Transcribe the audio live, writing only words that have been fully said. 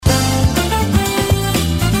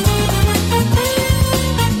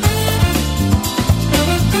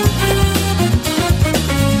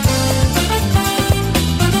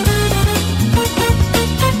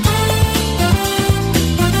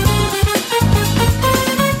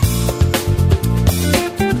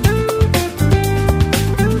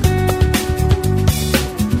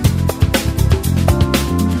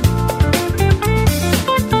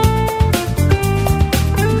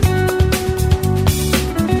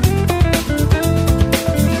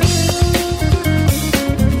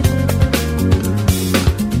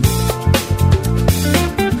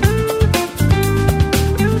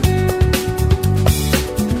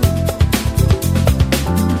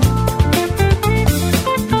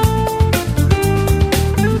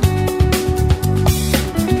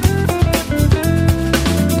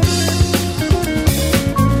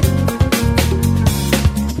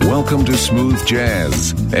Smooth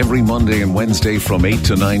Jazz. Every Monday and Wednesday from 8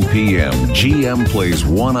 to 9 p.m., GM plays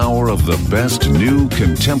 1 hour of the best new,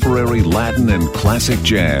 contemporary, Latin, and classic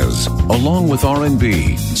jazz, along with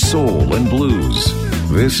R&B, soul, and blues.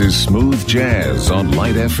 This is Smooth Jazz on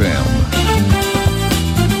Light FM.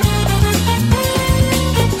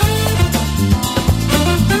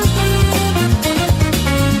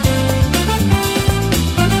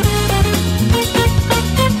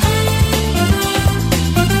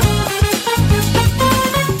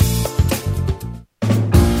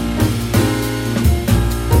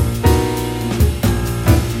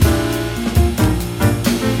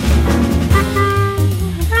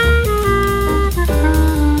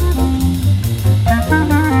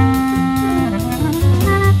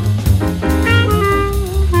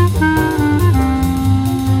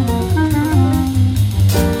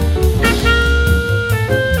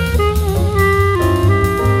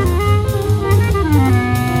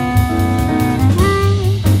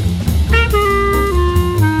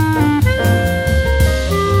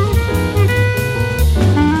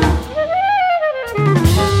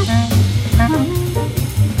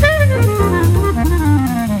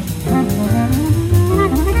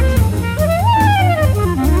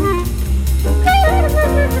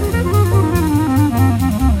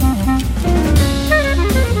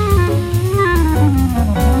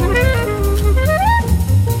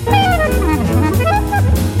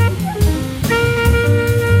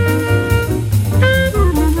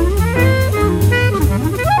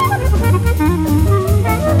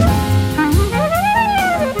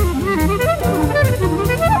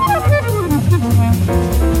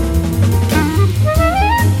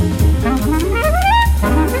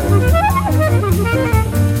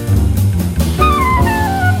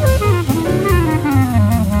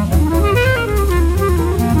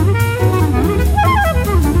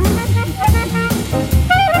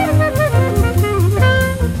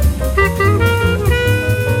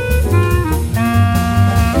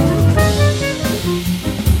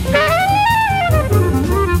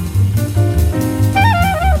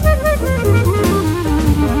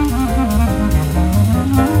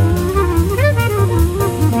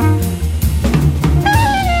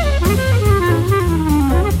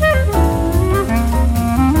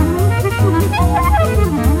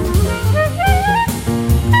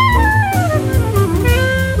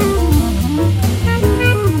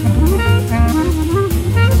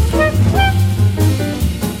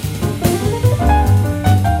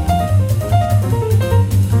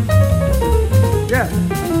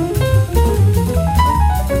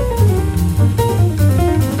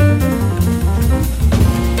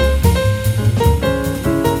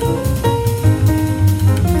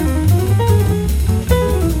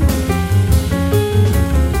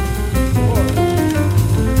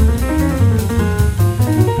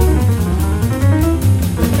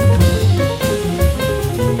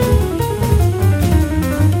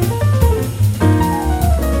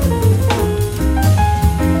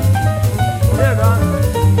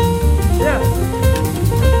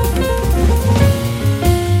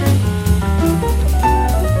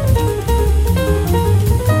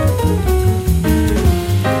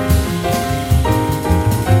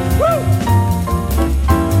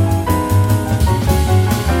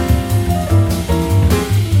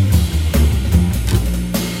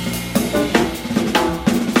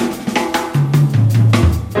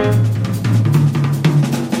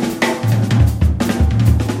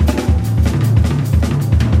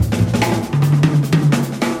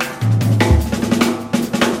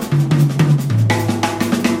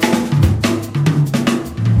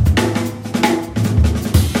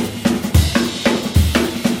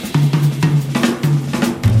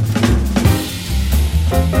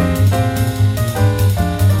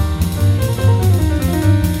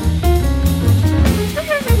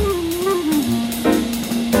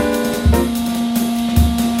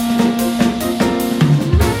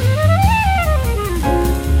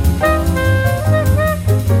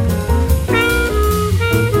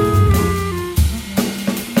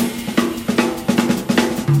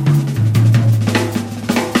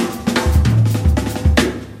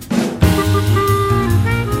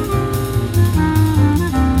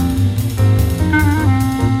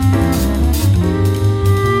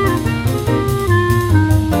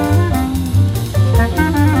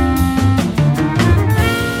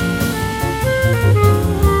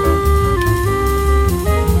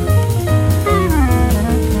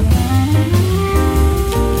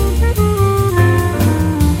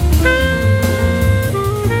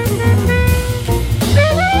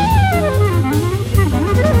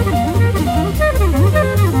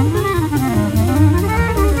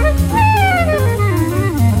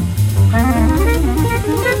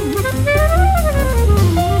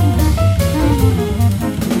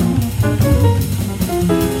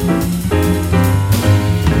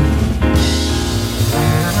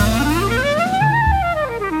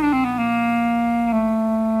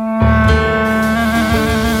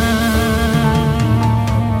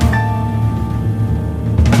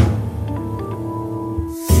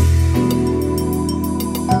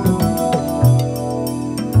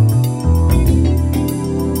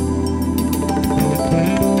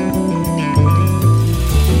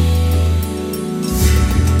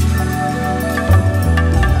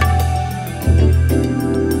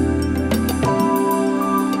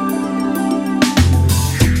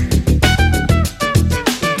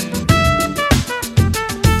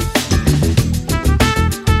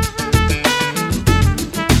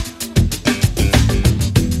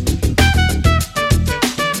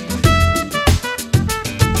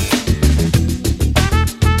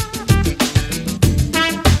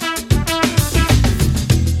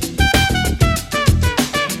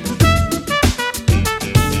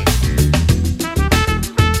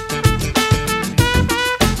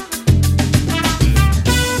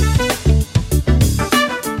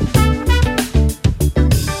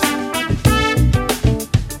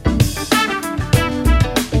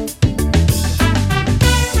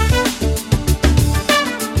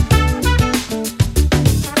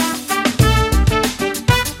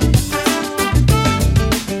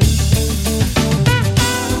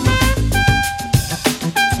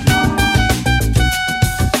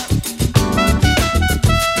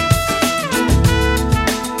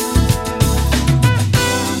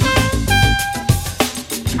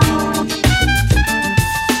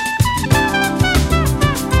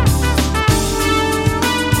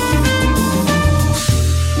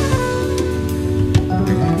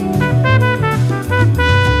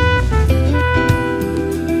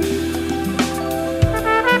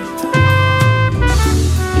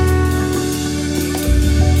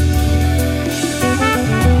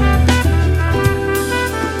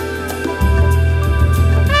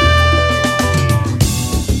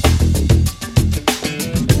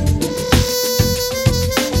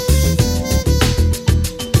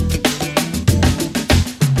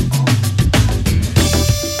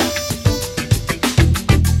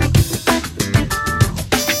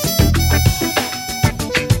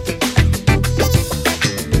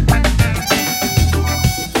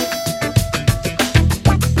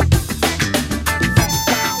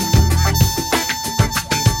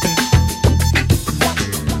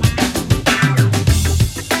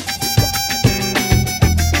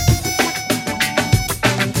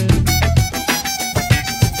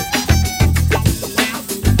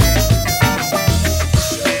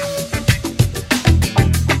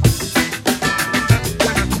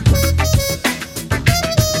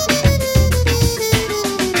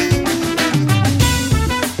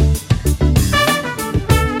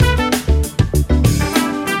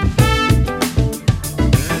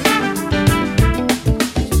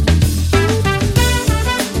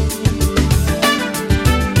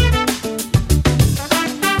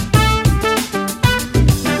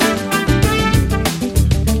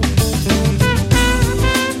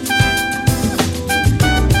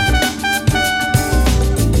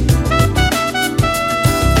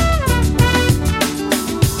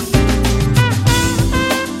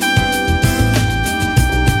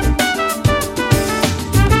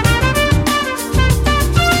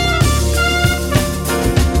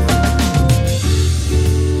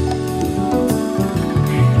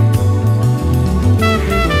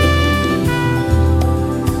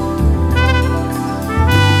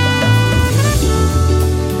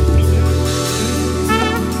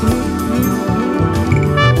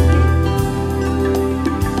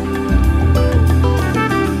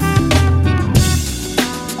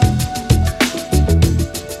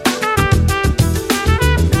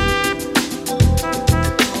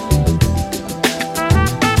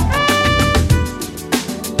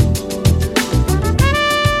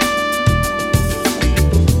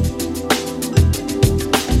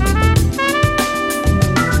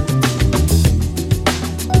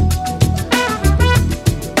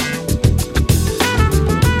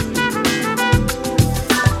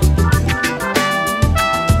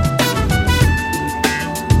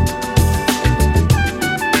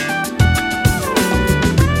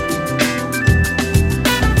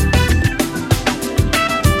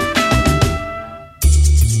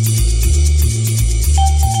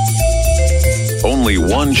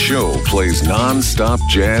 one show plays non-stop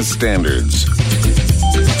jazz standards.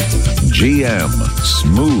 GM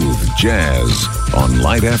Smooth Jazz on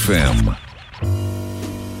Light FM.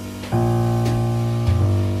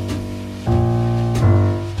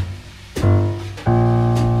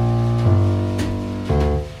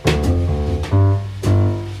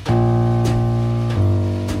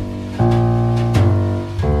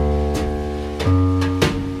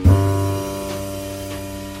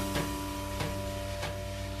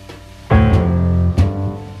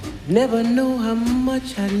 Never know how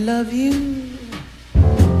much I love you.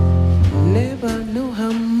 Never know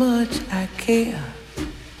how much I care.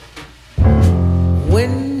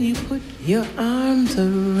 When you put your arms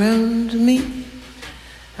around me,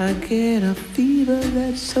 I get a fever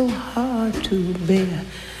that's so hard to bear.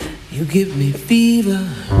 You give me fever.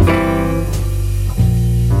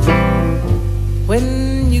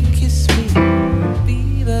 When you kiss me,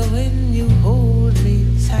 fever when you hold me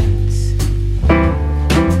tight.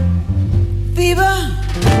 Fever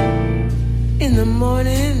in the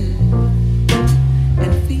morning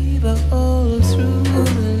and fever all through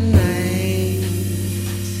the night.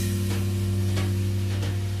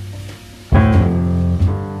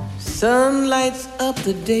 Sun lights up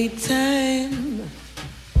the daytime,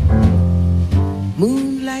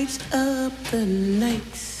 moon lights up the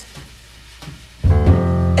nights,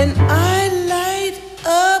 and I light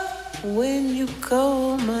up when you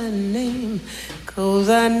call my name. 'Cause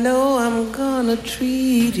I know I'm gonna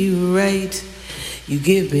treat you right. You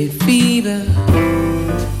give me fever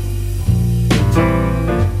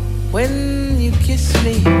when you kiss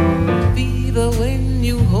me, fever when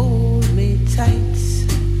you hold me tight.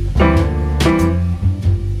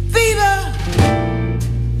 Fever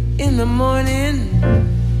in the morning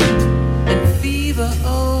and fever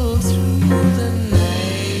all through the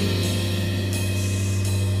night.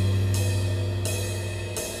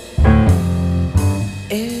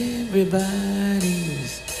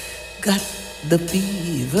 Everybody's got the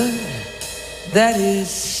fever. That is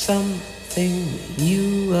something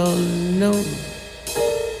you all know.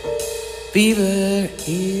 Fever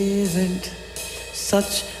isn't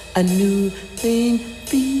such a new thing.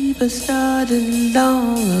 Fever started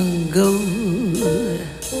long ago.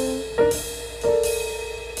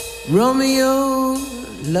 Romeo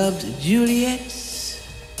loved Juliet.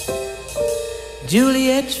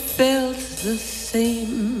 Juliet felt the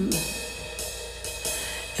same.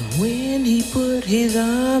 And when he put his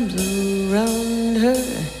arms around her,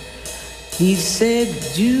 he said,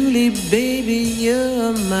 Julie, baby,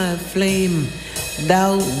 you're my flame.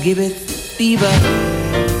 Thou giveth fever.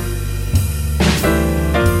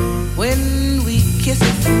 When we kiss,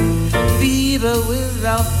 fever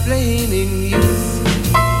without flaming youth.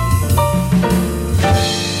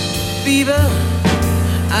 Fever,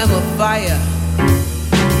 I'm a fire.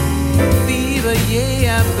 Fever,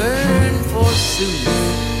 yeah, I burn forsooth.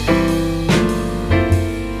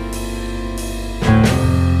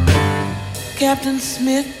 Captain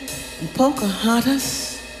Smith and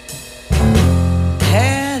Pocahontas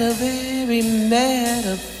had a very mad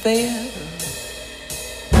affair.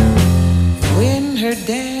 When her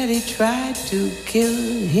daddy tried to kill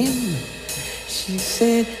him, she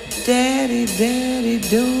said, Daddy, Daddy,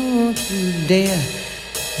 don't you dare.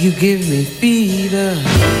 You give me fever.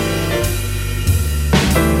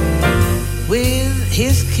 With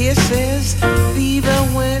his kisses, fever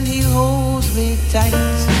when he holds me tight.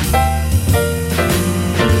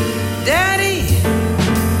 Daddy,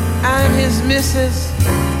 I'm his missus.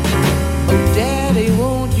 Oh, Daddy,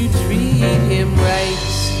 won't you treat him right?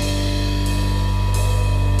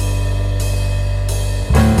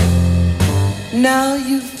 Now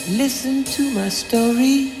you've listened to my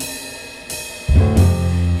story.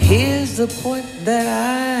 Here's the point that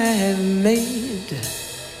I have made.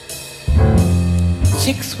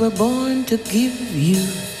 Chicks were born to give you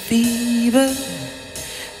fever,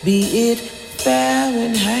 be it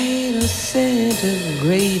Fahrenheit or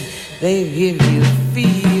centigrade, they give you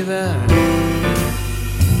fever.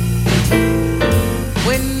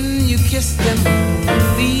 When you kiss them,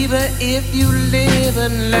 fever if you live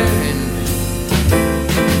and learn.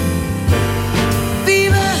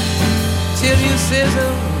 Fever till you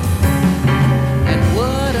sizzle, and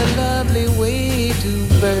what a lovely way to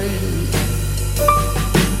burn.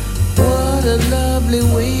 What a lovely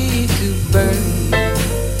way to burn.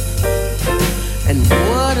 And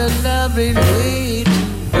what a lovely way to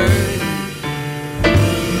burn.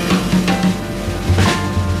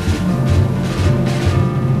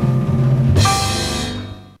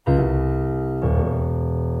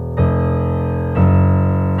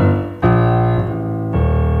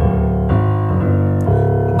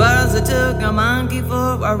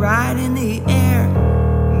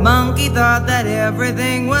 Monkey thought that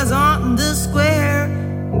everything was on the square.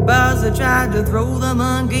 Buzzer tried to throw the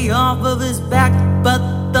monkey off of his back, but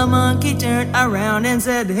the monkey turned around and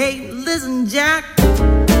said, "Hey, listen, Jack,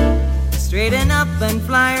 straighten up and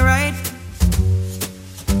fly right.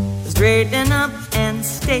 Straighten up and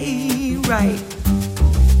stay right.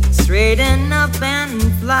 Straighten up and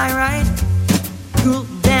fly right. Cool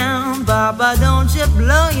down, Baba, don't you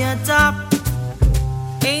blow your top.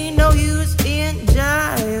 Ain't no use in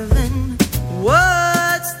jiving.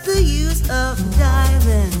 What's the use of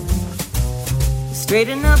diving?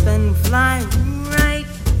 Straighten up and fly right.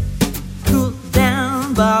 Cool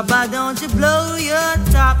down, Baba, don't you blow your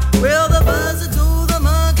top." Well, the buzzer told the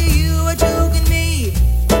monkey, "You are choking me.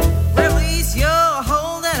 Release your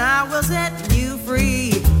hold and I will set you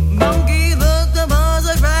free." Monkey looked the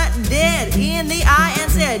buzzer right dead in the eye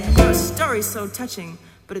and said, "Your story's so touching,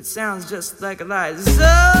 but it sounds just like a lie.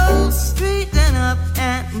 So straighten up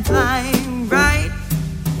and fly right.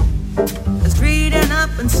 Straighten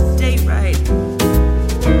up and stay right.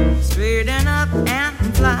 Straighten up and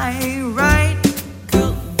fly right.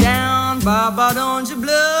 Cool down, Baba, don't you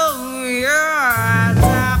blow your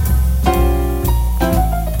top."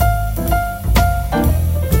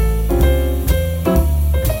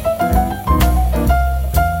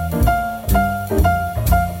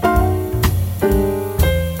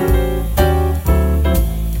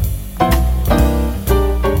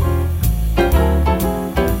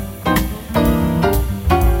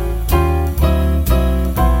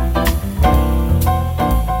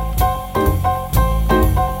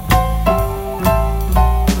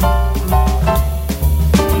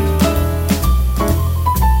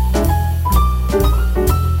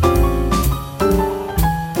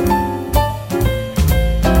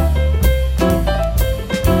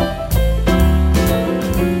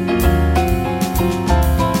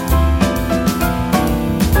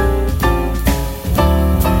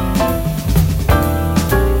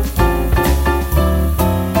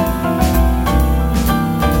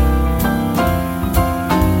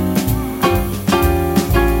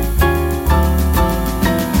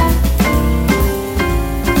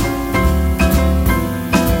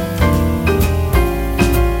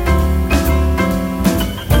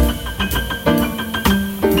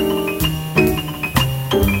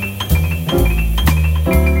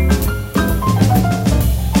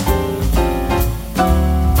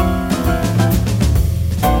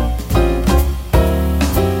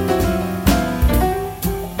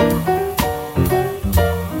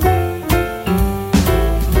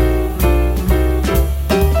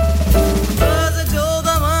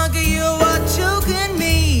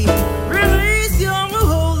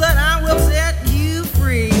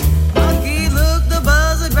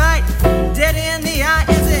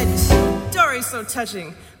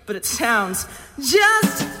 Touching, but it sounds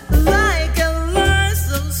just like a lie.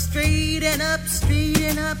 So straighten up,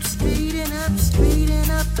 straighten up, straighten up,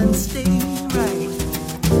 straighten up and stay right.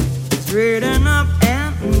 Straighten up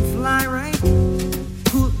and fly right.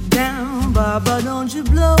 Cool down, Baba, don't you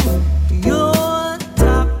blow your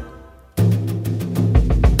top.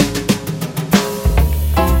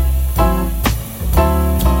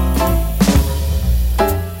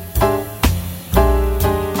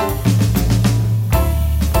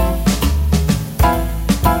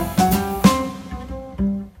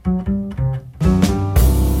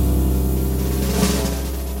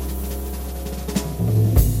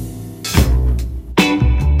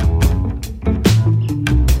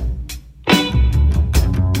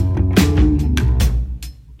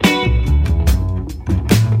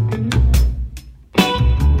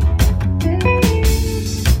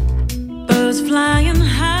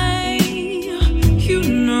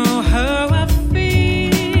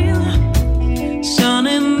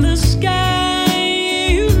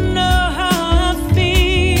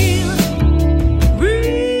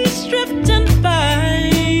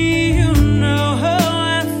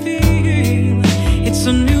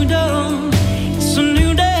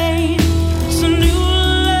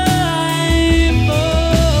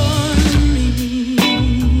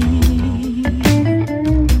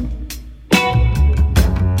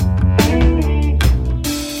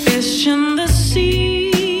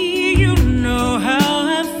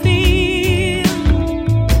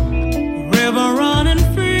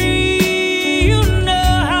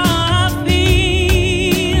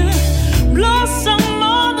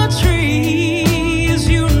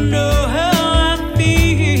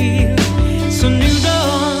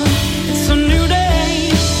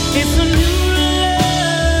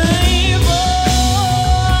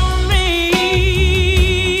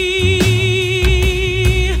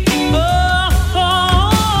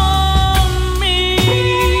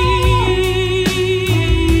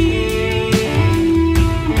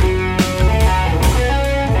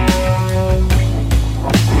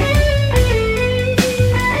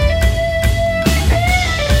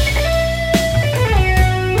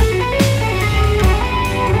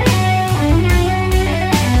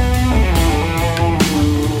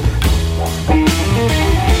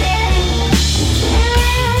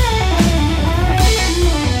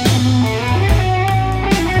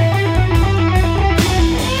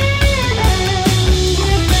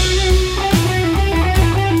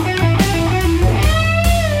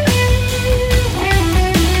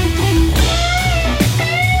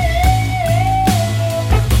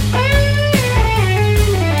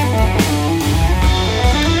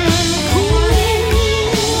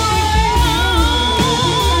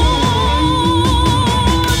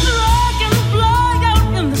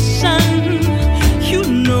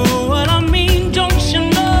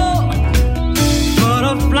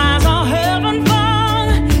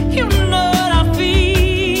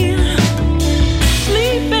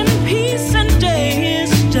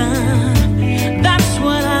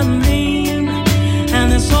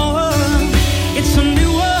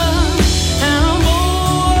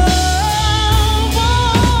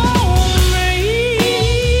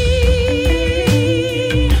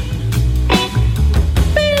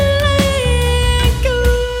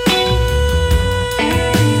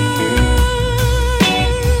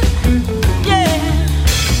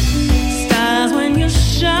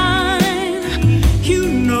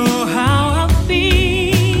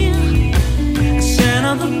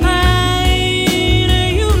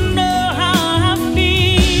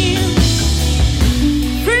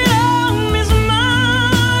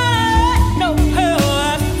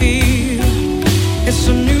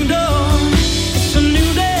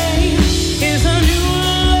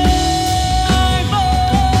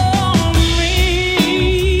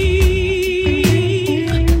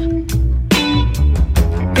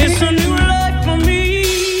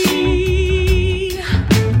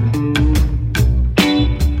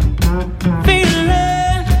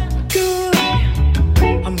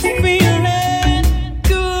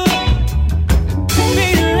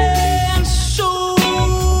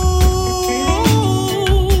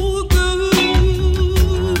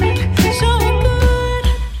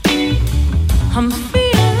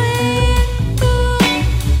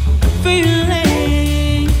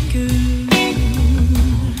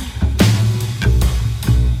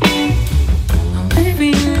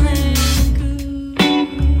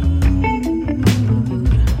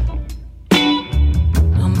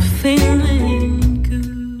 feeling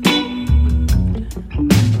good.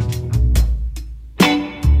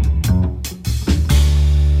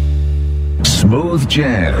 Smooth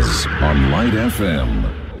Jazz on Light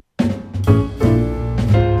FM.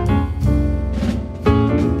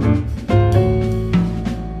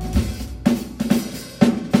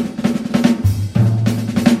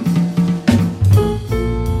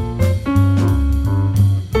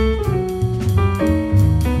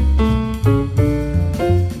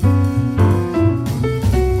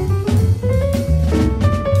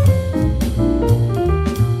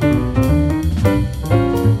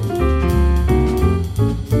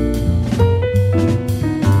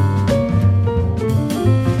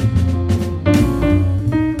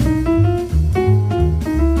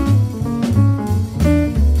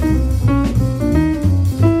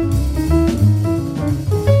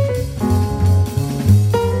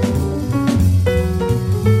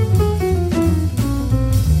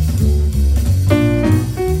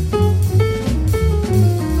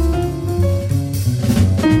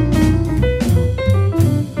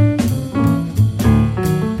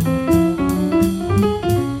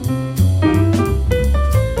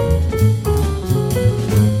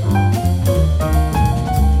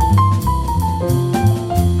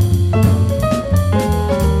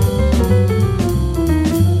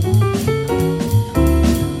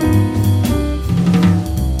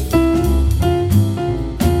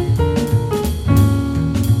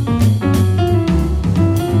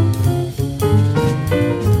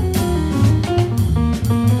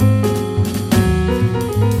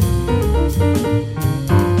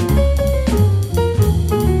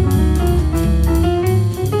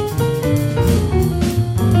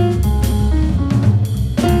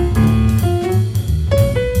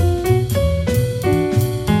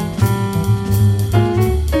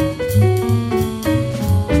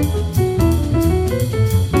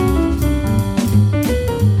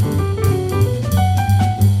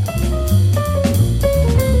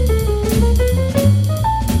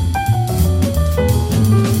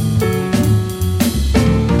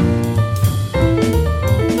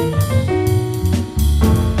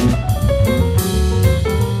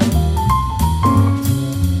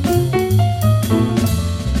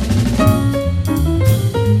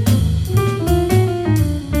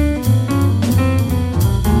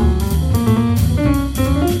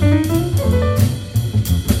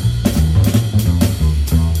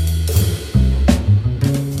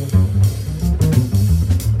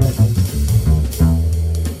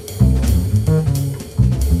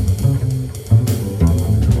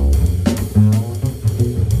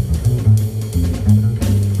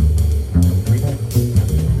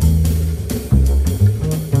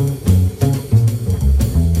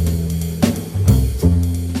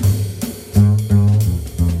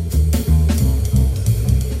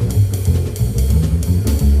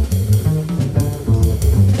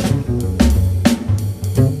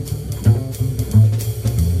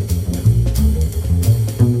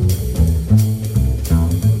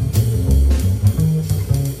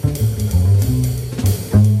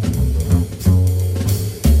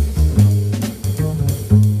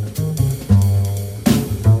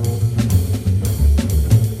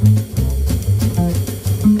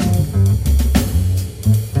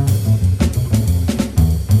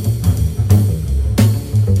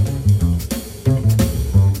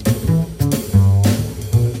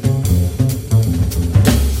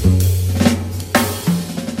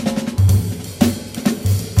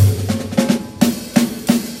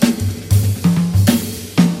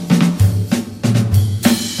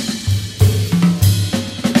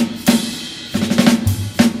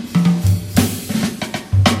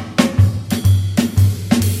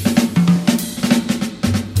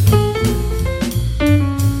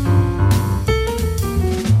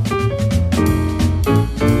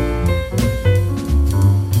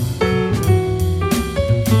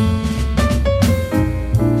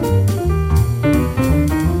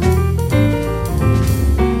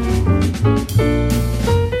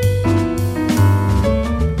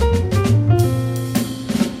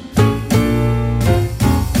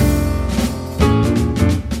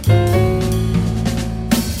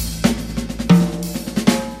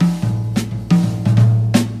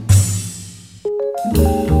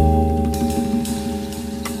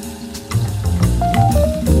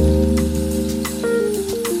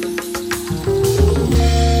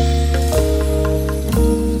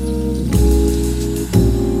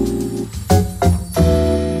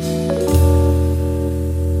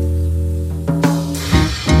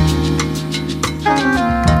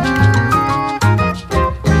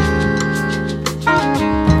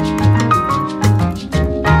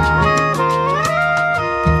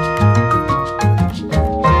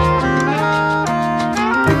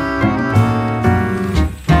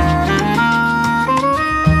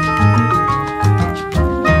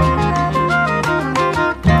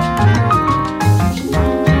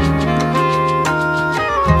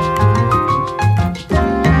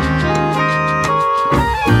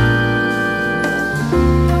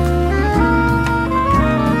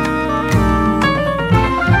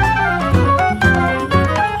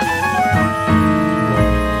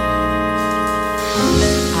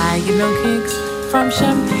 no kicks from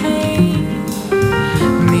champagne.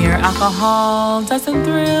 Mere alcohol doesn't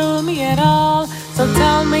thrill me at all. So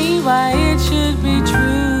tell me why it should be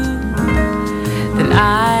true that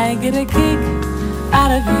I get a kick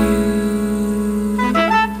out of you.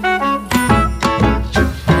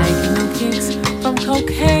 I get no kicks from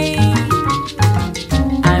cocaine.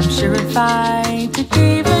 I'm sure if I took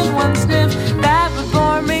even one sniff, that would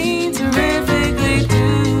bore me terrifically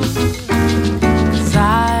too. 'Cause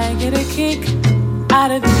I get a kick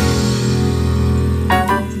out of you.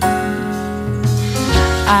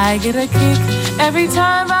 I get a kick every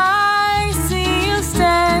time I see you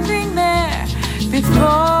standing there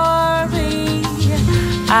before me.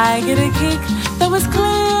 I get a kick that was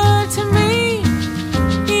clear to me.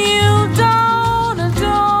 You don't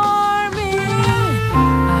adore me.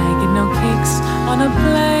 I get no kicks on a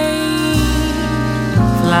plane.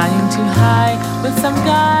 Flying too high with some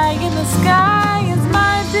guy in the sky is,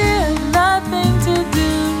 my dear, nothing to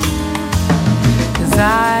do. 'Cause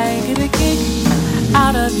I get a kick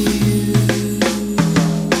out of you.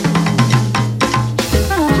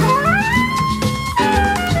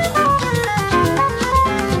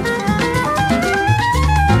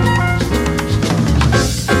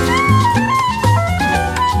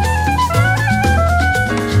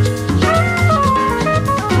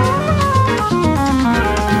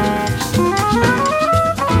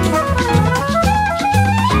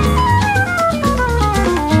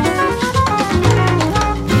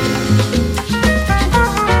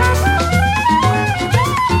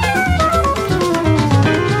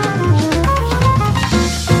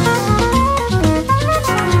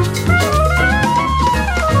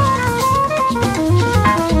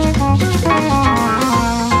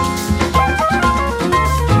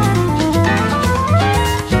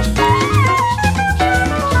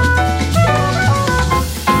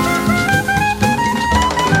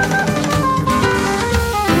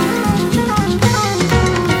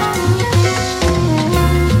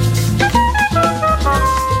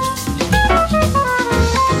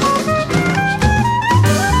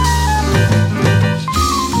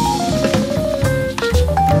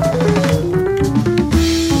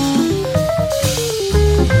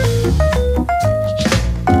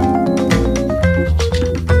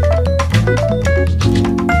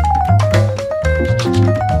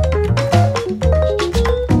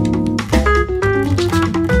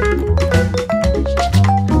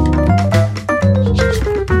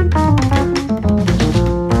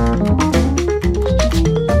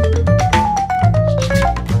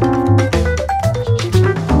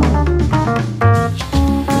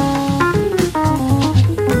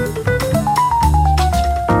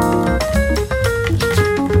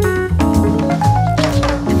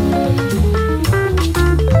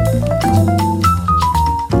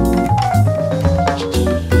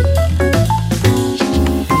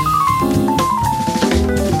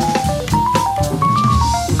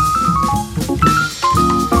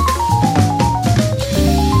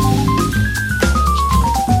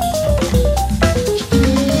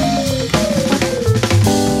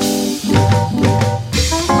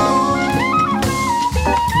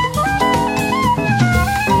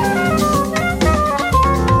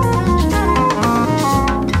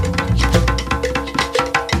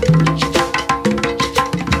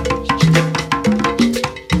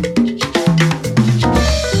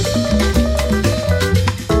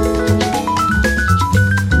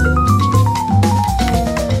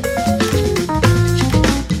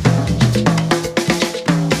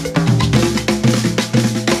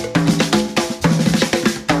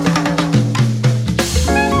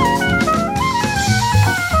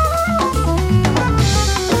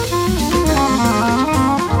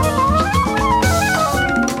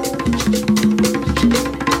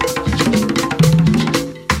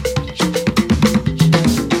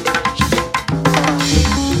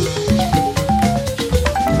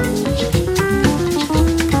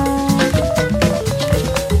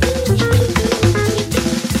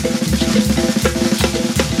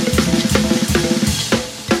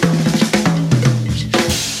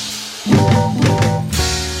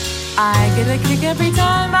 Every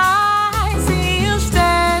time I see you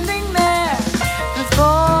standing there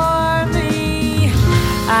before me,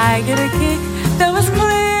 I get a kick that was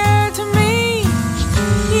clear to me.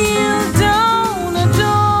 You don't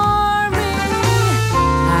adore me.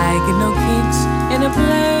 I get no kicks in a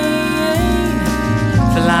plane.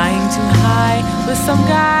 Flying too high with some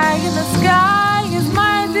guy in the sky is,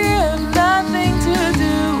 my dear, nothing to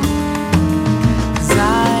do. 'Cause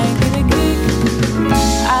I get a kick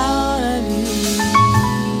out of you.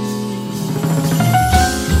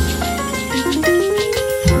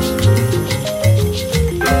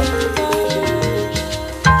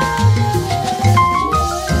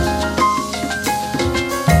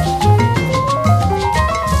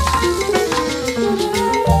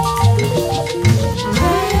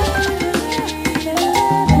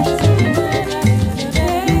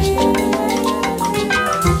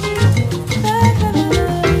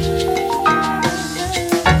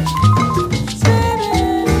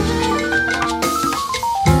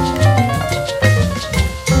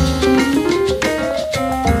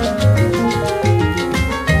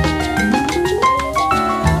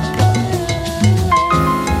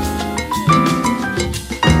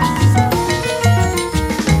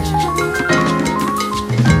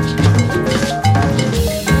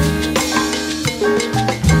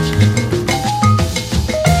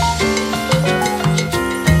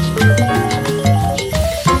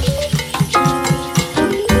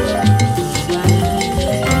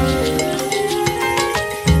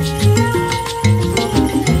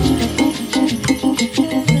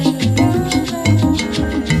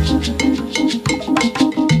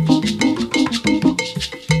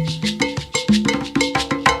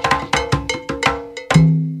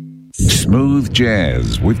 Smooth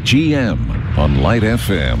Jazz with GM on Light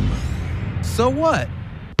FM. So what?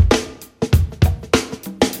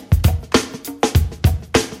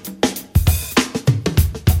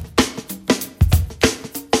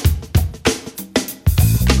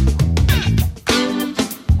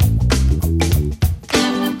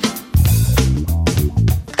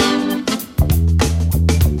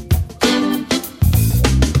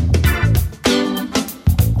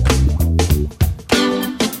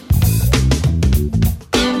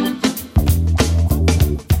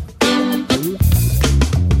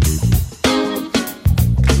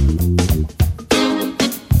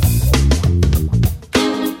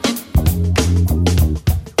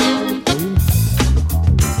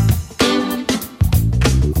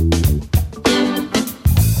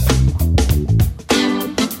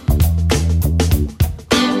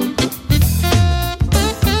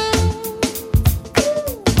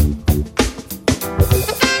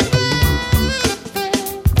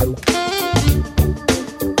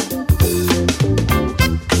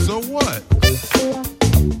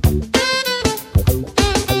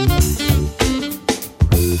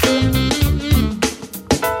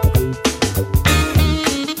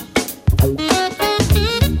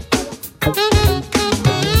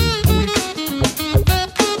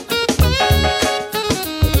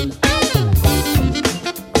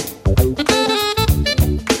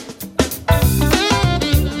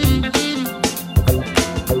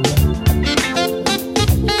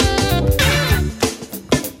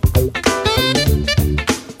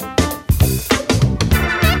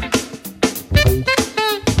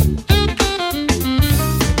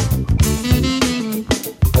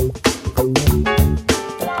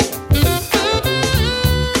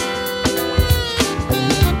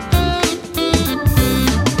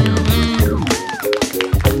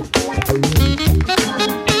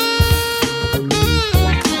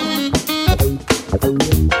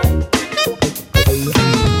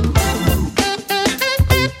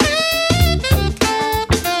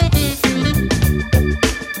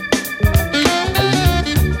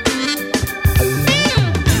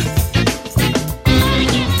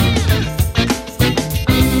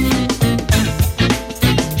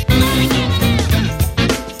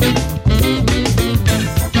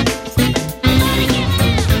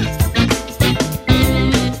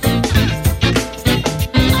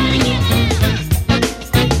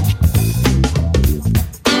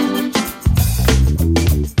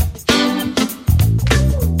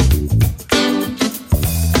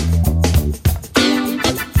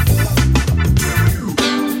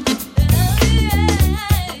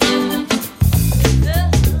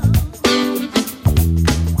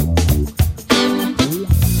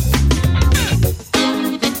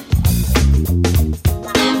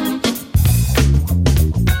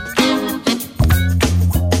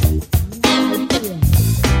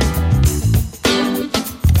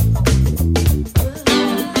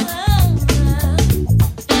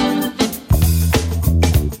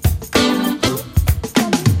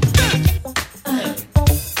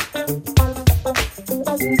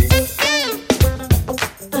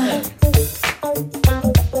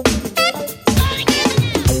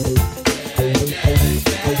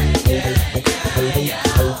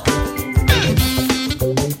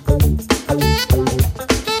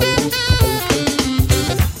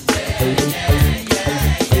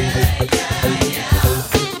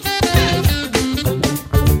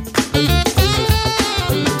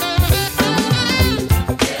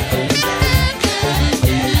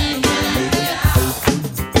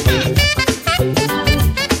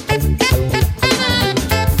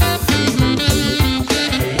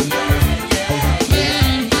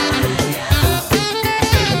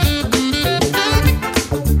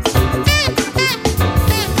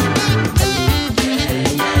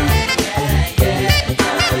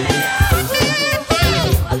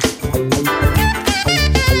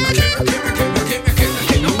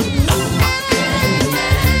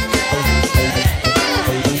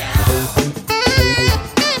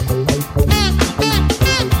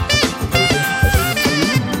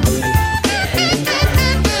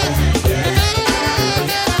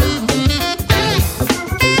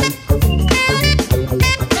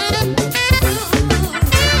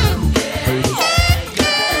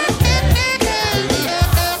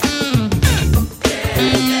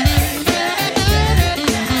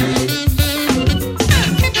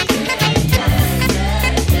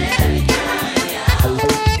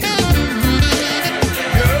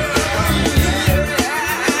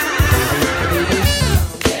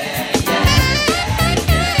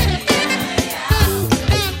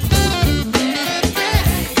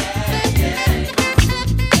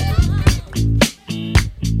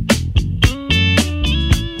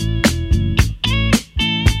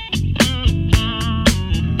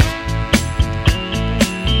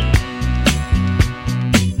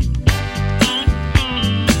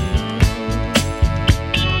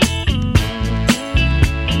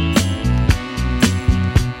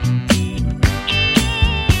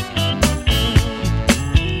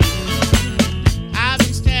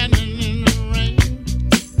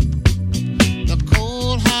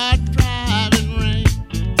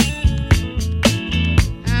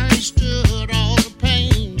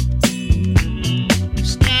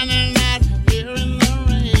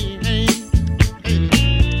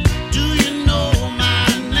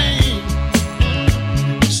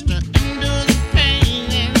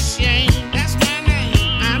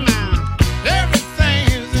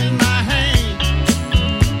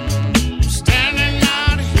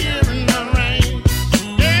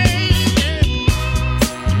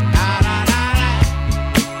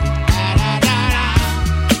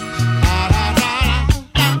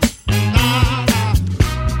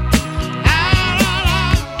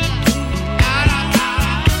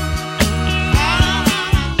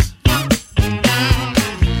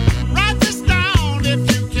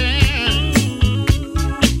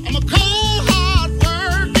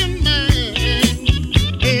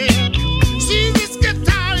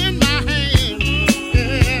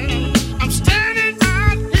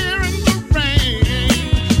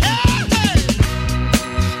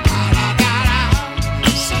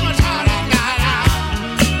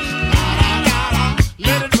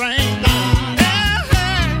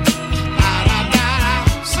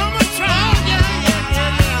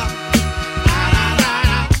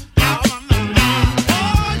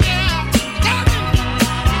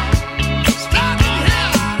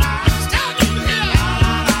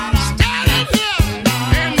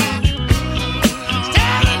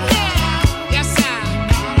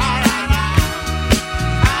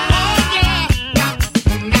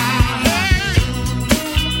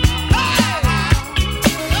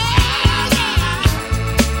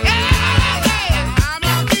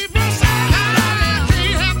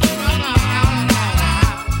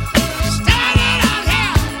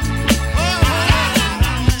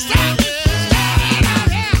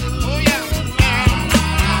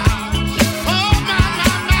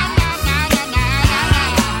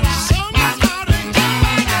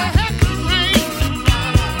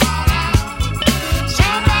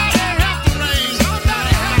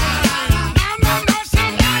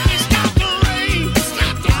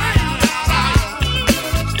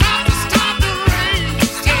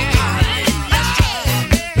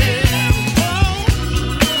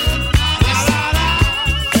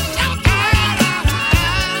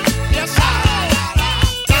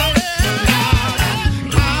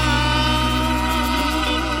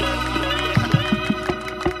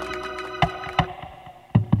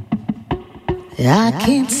 I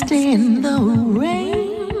can't stand the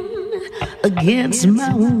rain against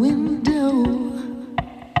my window,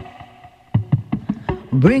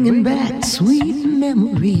 bringing back sweet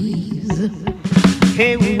memories.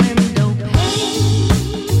 Hey, window pane,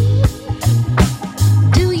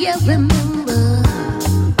 do you remember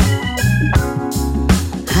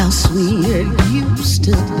how sweet it used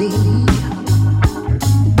to be?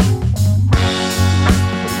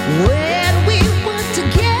 When we were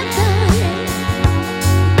together,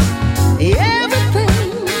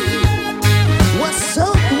 everything was so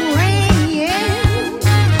grand.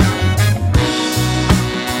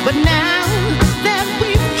 But now that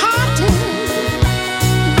we've parted,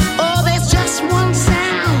 oh, there's just one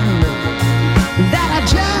sound that I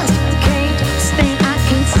just can't stand. I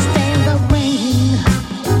can't stand the rain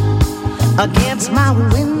against my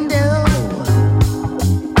window,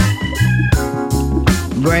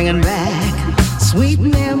 bringing back sweet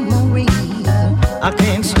memories. I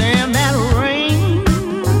can't stand that rain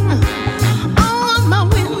on my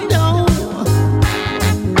window,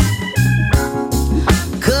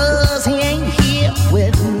 'cause he ain't here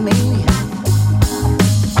with me.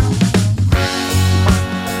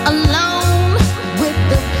 Alone with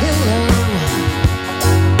the pillow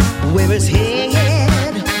where his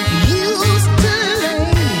head used to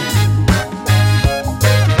lay.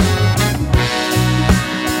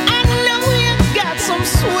 I know you got some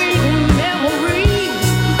sweet memories,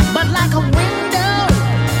 but like a window,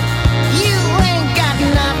 you ain't got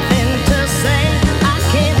nothing to say. I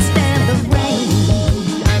can't stand the rain.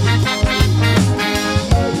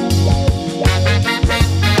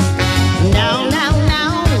 No, no, no.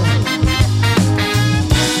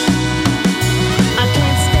 I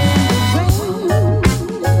can't stand the rain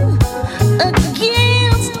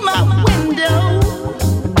against my window,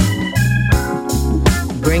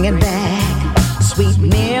 bringing back sweet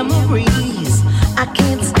memories. I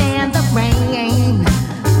can't stand the rain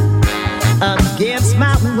against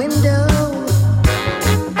my window.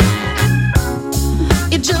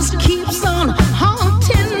 It just keeps on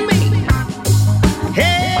haunting me.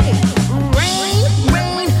 Hey, rain,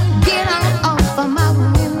 rain, get out off of my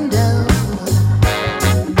window,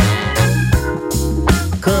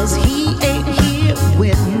 'cause he ain't here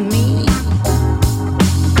with me.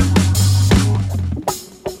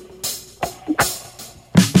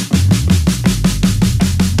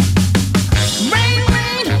 Rain,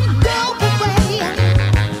 rain, go away,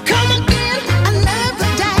 come again another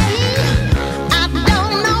day. I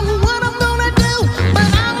don't know what I'm gonna do, but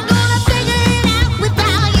I'm gonna figure it out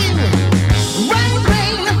without you. Rain,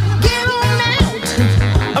 rain, get on out.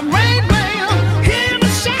 Rain, rain, hear me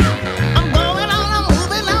shout. I'm going on, I'm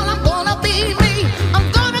moving on, I'm gonna be me. I'm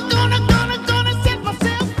gonna set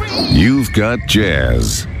myself free. You've got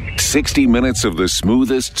jazz. 60 minutes of the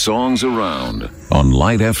smoothest songs around on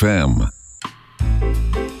Light FM.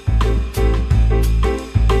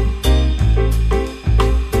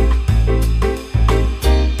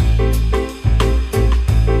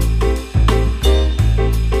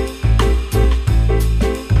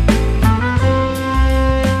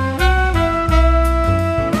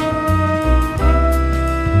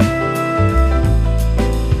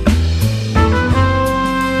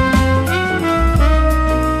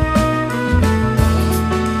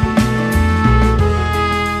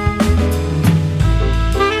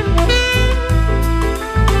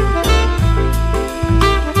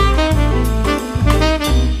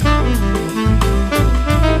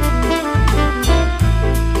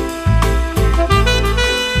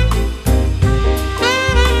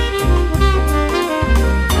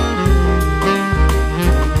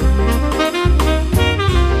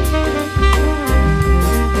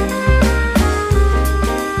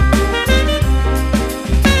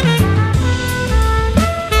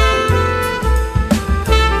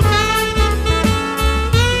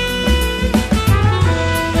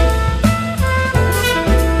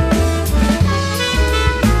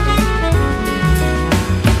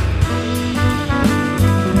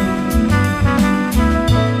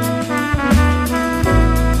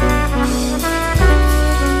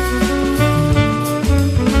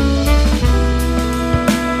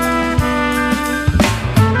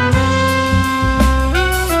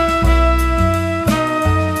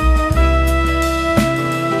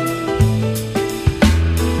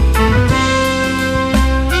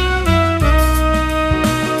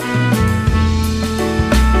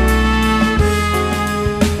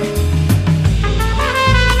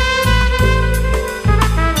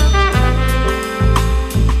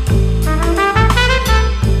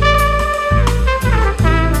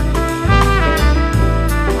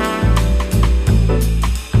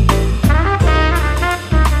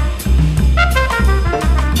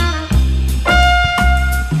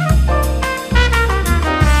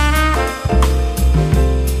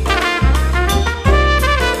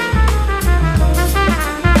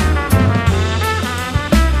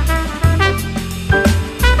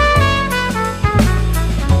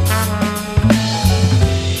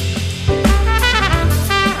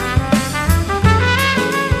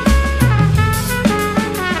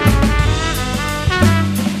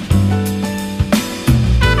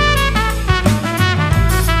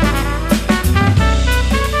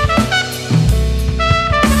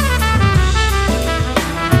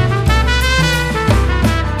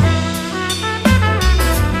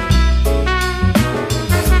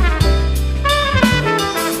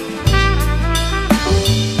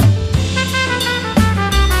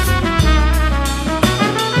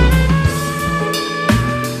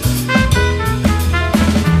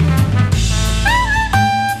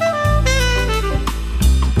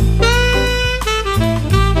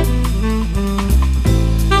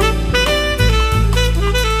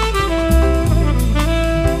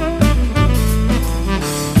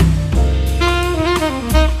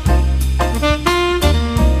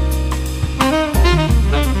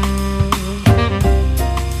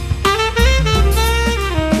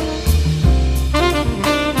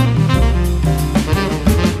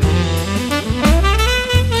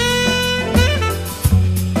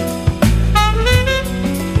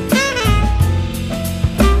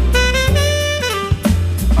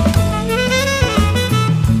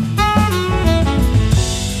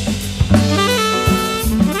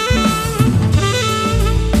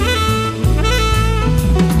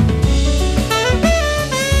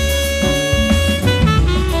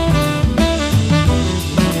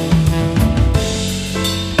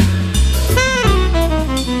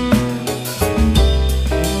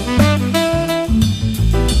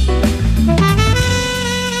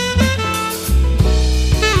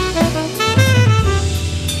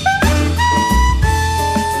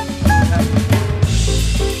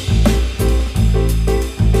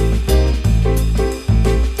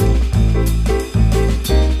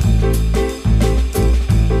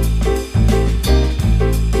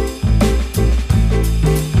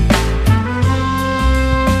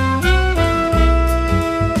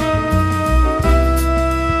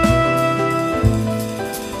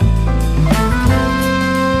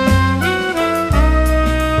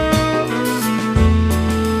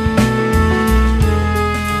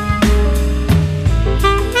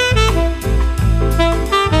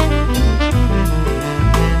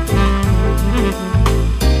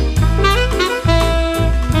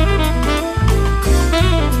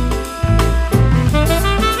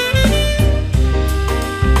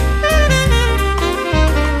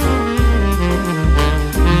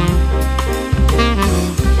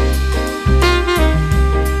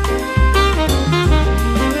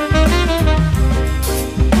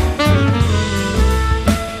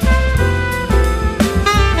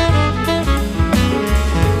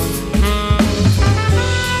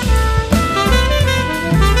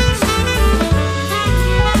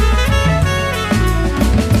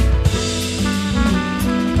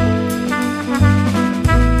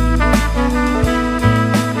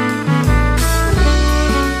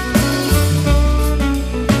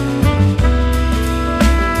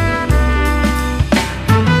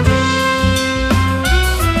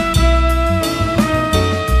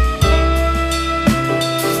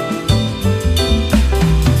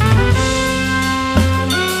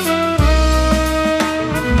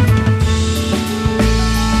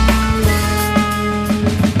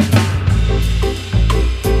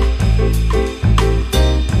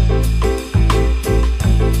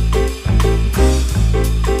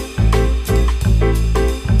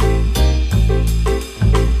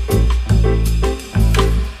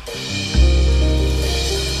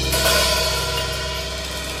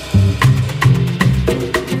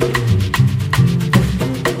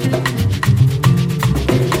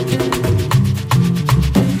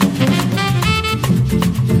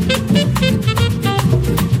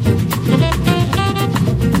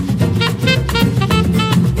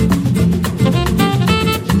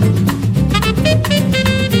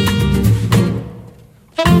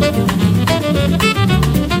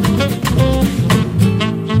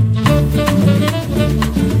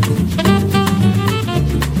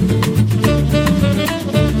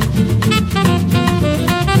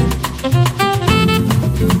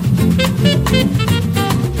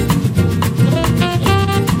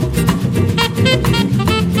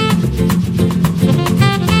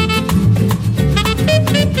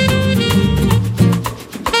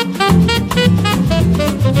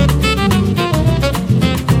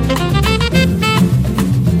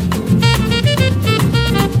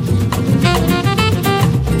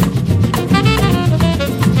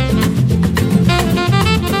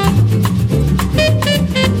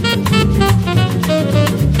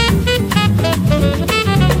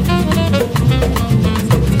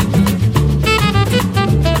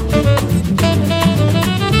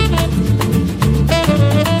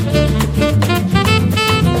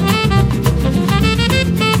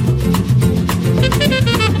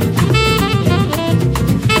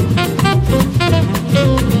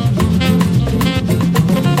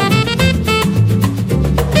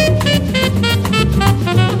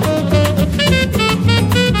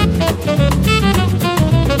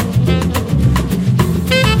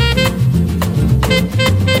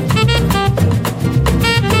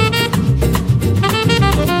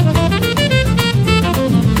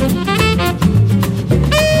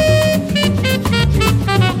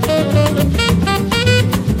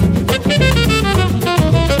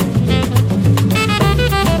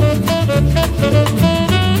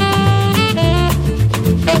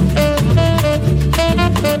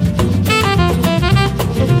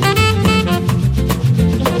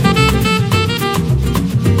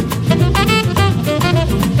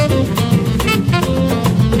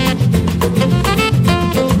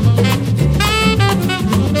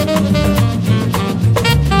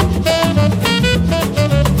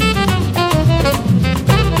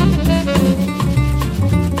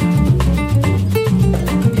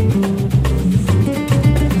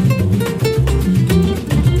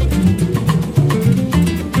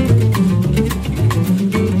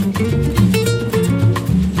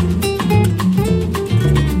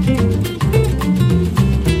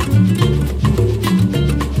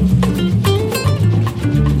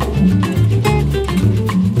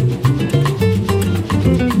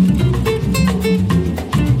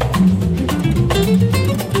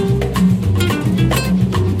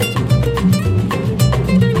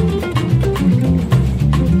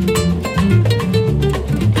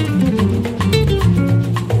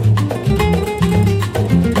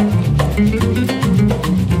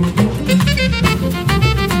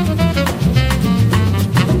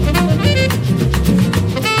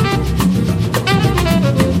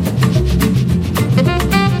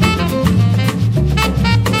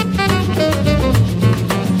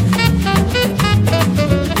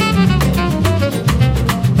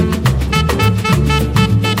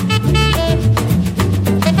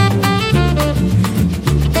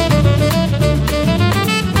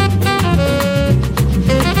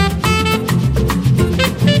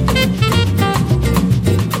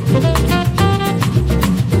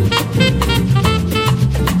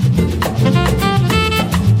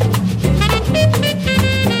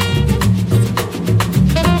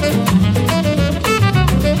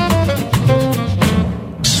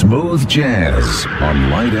 Smooth Jazz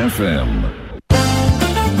on Light FM.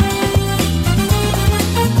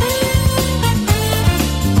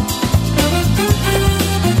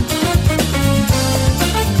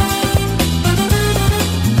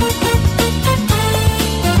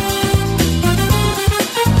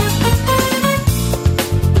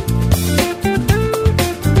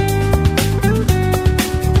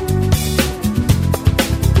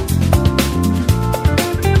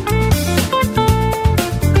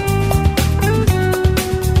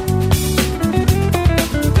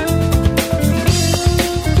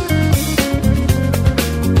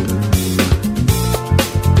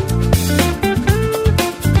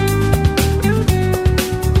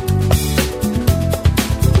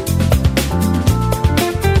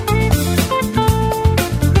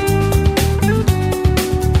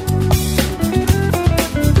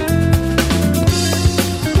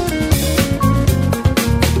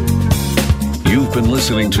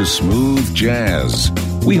 Listening to Smooth Jazz.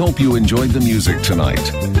 We hope you enjoyed the music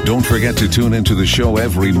tonight. Don't forget to tune into the show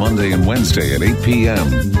every Monday and Wednesday at 8 p.m.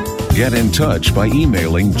 Get in touch by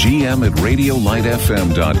emailing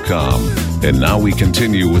gm@radiolightfm.com. And now we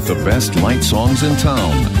continue with the best light songs in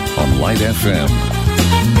town on Light FM.